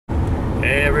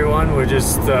Hey everyone, we're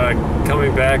just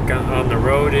coming back on the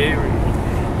road here.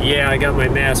 Yeah, I got my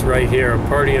mask right here. A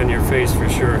party on your face for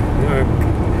sure.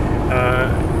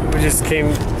 We just came.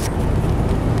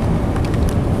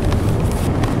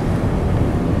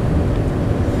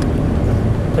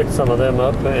 Picked some of them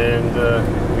up and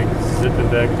we're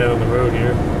zipping back down the road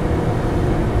here.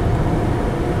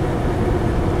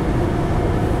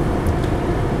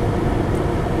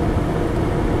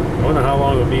 I wonder how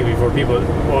long it'll be before people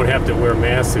won't have to wear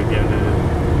masks again.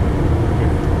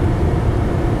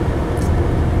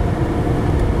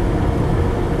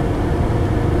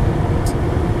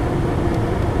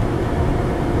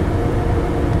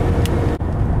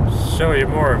 Show you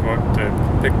more of what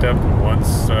I picked up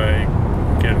once I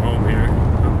get home here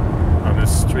on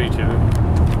this street here.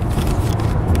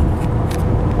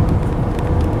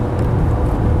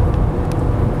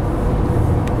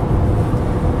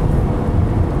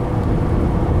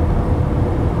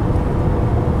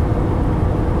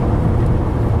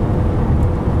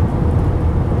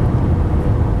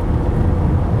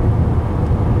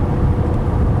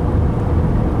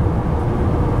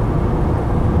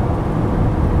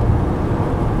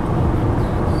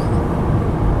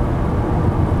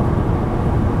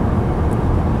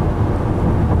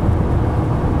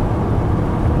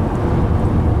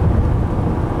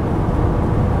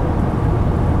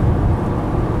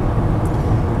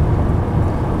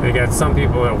 We got some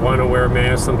people that want to wear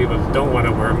masks, some people that don't want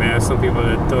to wear masks, some people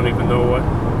that don't even know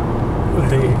what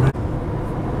they...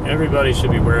 Everybody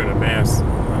should be wearing a mask.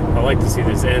 I'd like to see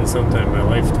this end sometime in my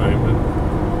lifetime, but...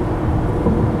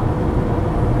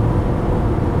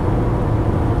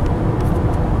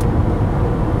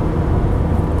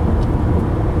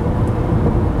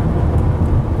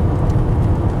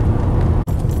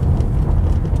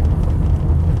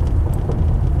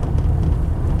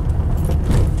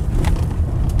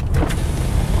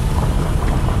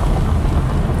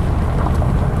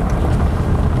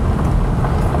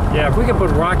 Yeah, if we can put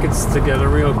rockets together,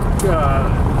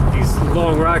 these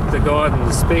long rockets that go out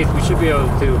into space, we should be able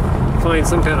to find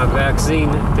some kind of vaccine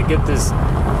to get this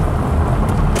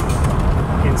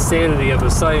insanity of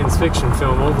a science fiction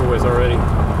film over with already.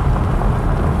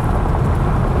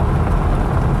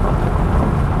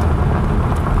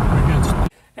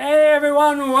 Hey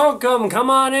everyone, welcome, come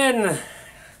on in.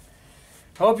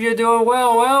 Hope you're doing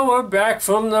well. Well, we're back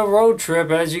from the road trip,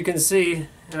 as you can see.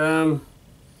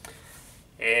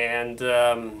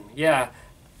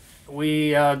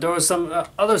 Yeah, there was some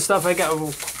other stuff I got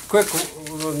quick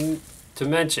to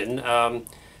mention.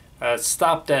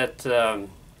 Stopped at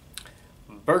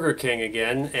Burger King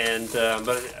again, and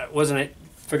but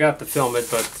forgot to film it,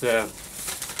 but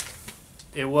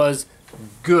it was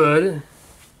good.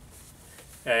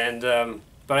 And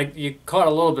you caught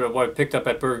a little bit of what I picked up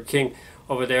at Burger King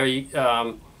over there.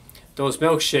 Those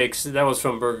milkshakes, that was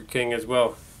from Burger King as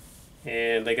well,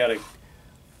 and they got a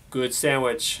good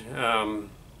sandwich.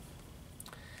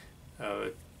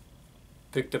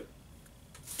 Picked up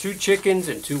 2 chickens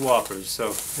and 2 Whoppers, so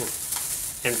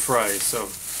and fries. So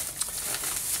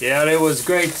yeah, it was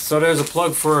great. So there's a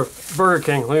plug for Burger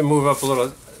King. Let me move up a little.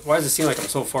 Why does it seem like I'm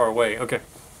so far away? Okay.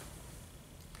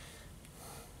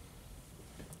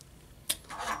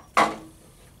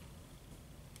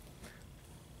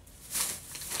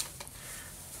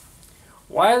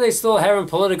 Why are they still having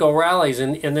political rallies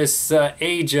in this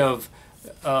age of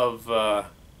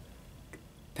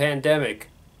pandemic?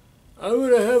 I'm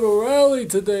gonna have a rally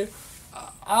today.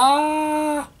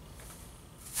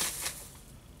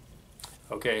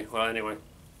 Okay. Well, anyway.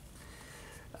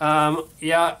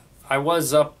 Yeah, I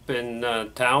was up in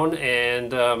town,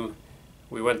 and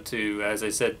we went to, as I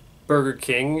said, Burger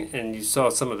King, and you saw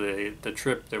some of the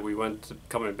trip that we went to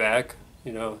coming back.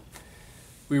 You know.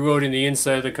 We rode in the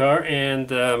inside of the car, and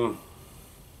the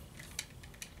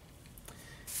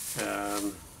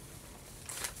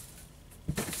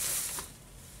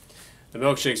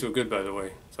milkshakes were good, by the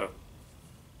way. So,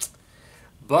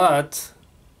 but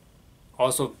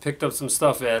also picked up some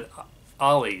stuff at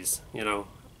Ollie's,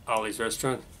 Ollie's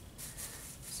restaurant.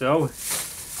 So,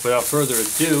 without further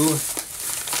ado,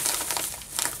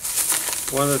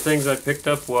 one of the things I picked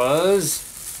up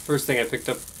first thing I picked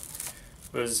up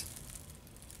was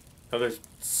another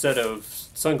set of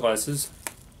sunglasses.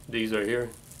 These are here.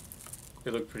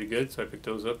 They look pretty good, so I picked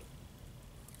those up.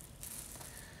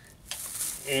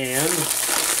 And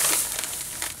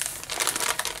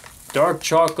dark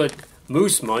chocolate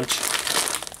Moose Munch.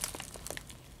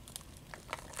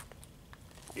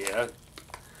 Yeah.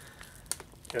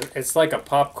 It's like a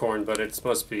popcorn, but it's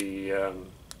supposed to be,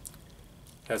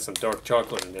 has some dark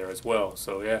chocolate in there as well,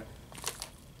 so yeah.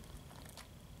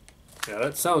 Yeah,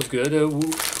 that sounds good.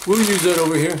 We'll use that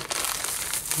over here.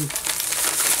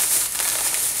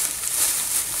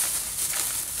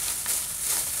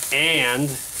 And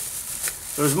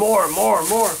there's more.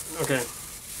 Okay.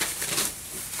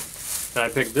 And I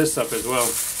picked this up as well.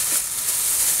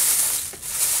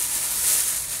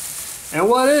 And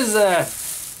what is that?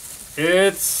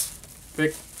 It's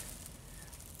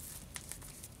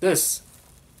this.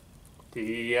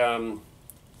 The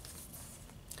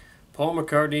Paul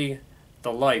McCartney,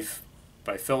 The Life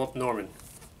by Philip Norman.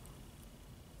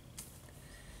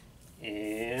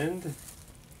 And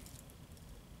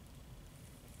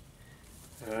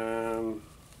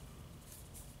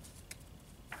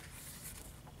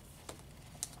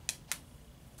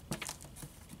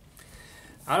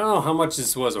I don't know how much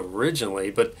this was originally,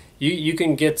 but you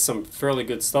can get some fairly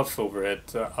good stuff over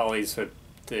at Ollie's.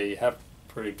 They have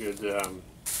pretty good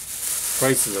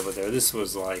prices over there. This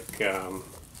was like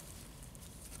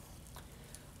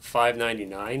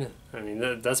 $5.99. I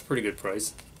mean, that's a pretty good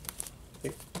price.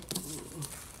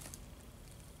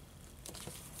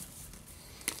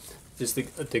 Just to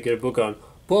get a book on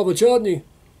Paul McCartney.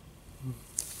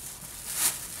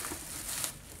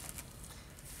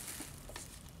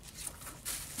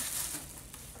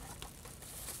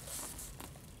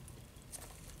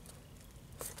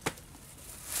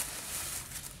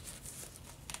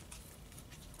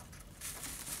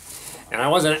 And I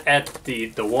wasn't at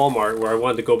the Walmart where I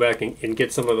wanted to go back and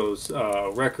get some of those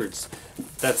records.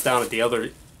 That's down at the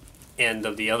other end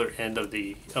of the other end of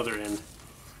the other end.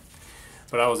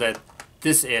 But I was at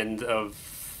this end of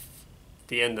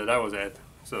the end that I was at.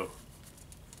 So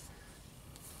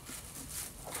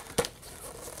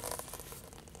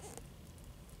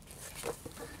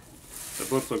the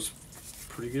book looks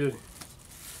pretty good.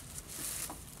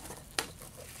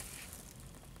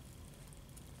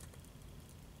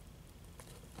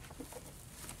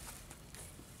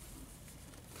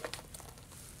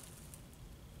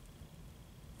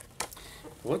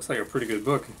 Looks like a pretty good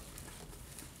book.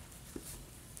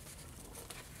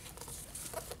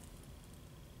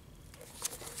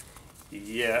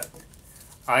 Yeah,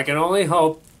 I can only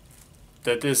hope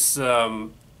that this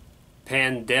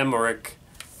pandemic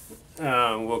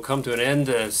will come to an end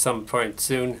at some point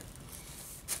soon.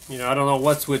 You know, I don't know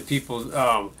what's with people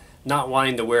not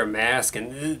wanting to wear a mask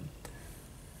and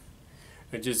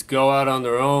just go out on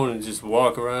their own and just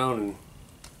walk around. And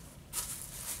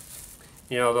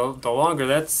you know, the longer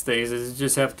that stays, you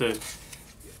just have to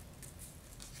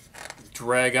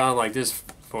drag on like this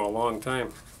for a long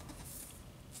time.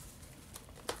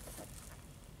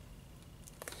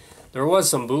 There was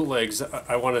some bootlegs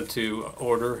I wanted to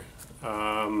order,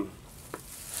 because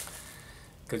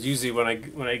usually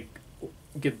when I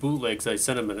get bootlegs, I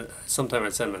send them. Sometimes I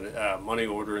send them a money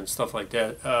order and stuff like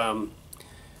that.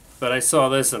 But I saw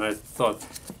this and I thought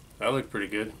that looked pretty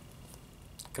good.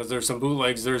 Because there's some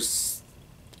bootlegs. There's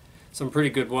some pretty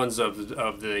good ones of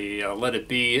the Let It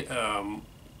Be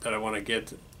that I want to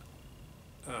get.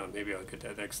 Maybe I'll get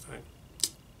that next time.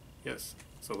 Yes.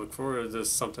 So look forward to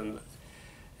something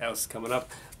else coming up.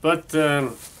 But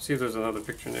see if there's another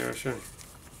picture in there. Sure.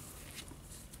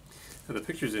 And the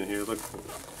pictures in here look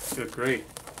great.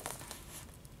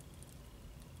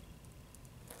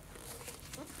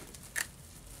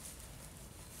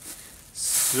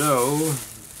 So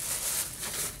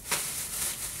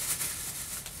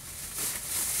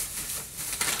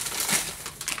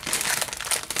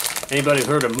anybody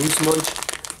heard of Moose Munch?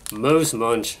 Moose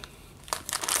Munch.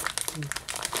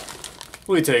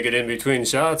 We take it in between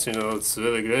shots, you know, it's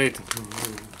really great.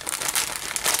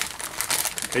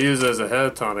 I use it as a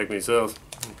head tonic myself.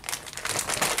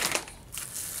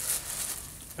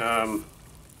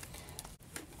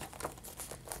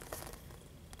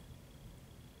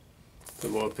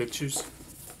 Some more pictures.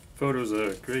 Photos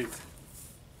are great.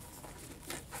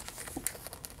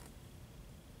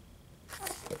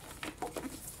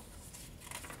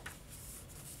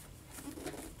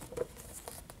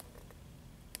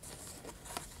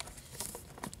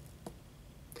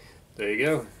 There you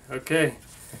go. Okay.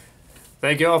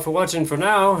 Thank you all for watching for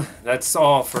now. That's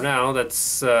all for now.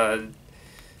 That's there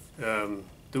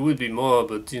would be more,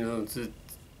 but you know, it's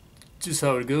just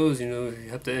how it goes. You know, you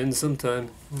have to end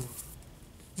sometime.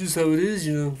 Just how it is.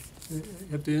 You know, you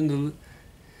have to end. You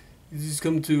just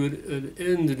come to an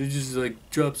end, and it just like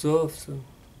drops off. So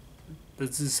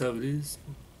that's just how it is.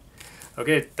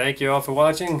 Okay. Thank you all for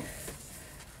watching.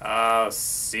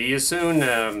 See you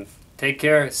soon. Take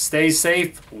care, stay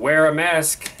safe, wear a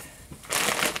mask,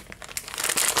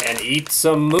 and eat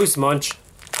some Moose Munch.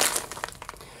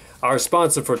 Our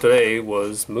sponsor for today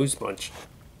was Moose Munch.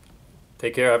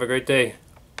 Take care, have a great day.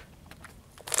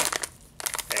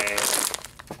 And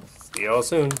see See y'all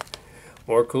soon.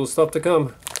 More cool stuff to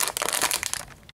come.